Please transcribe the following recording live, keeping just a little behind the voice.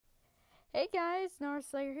Hey guys,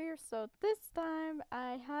 Norslayer here. So this time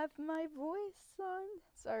I have my voice on.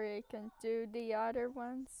 Sorry I can't do the other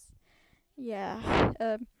ones. Yeah.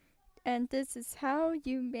 And this is how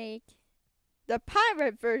you make the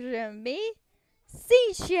pirate version of me,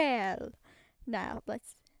 seashell. Now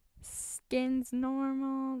let's skin's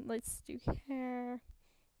normal. Let's do hair.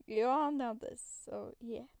 You all know this, so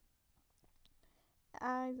yeah.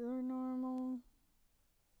 Eyes are normal.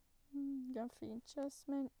 Gumpy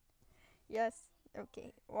adjustment. Yes.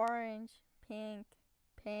 Okay. Orange, pink,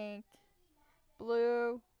 pink,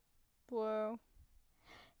 blue, blue.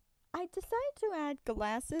 I decided to add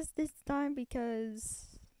glasses this time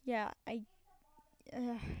because, yeah,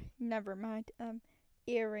 uh, never mind.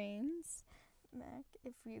 Earrings.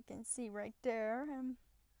 If you can see right there,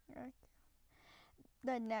 right,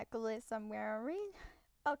 the necklace I'm wearing.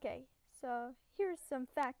 Okay, so here's some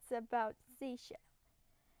facts about seashell.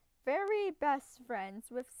 Very best friends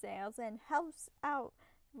with sails and helps out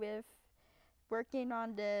with working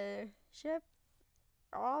on the ship,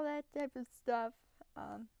 all that type of stuff.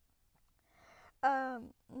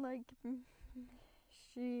 Um, like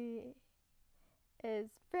she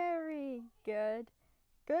is very good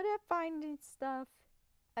at finding stuff,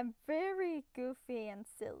 and very goofy and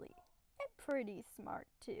silly, and pretty smart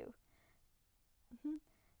too.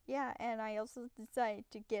 Yeah, and I also decided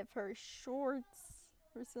to give her shorts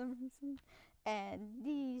for some reason, and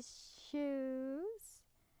these shoes,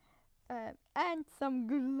 and some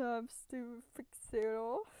gloves to fix it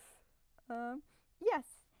off. Yes,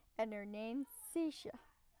 and her name's Seisha.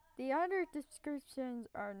 The other descriptions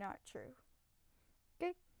are not true.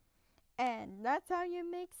 Okay? And that's how you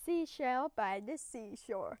make seashell by the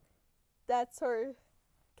seashore. That's her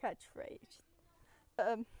catchphrase.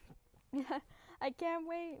 Um, I can't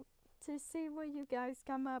wait to see what you guys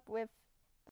come up with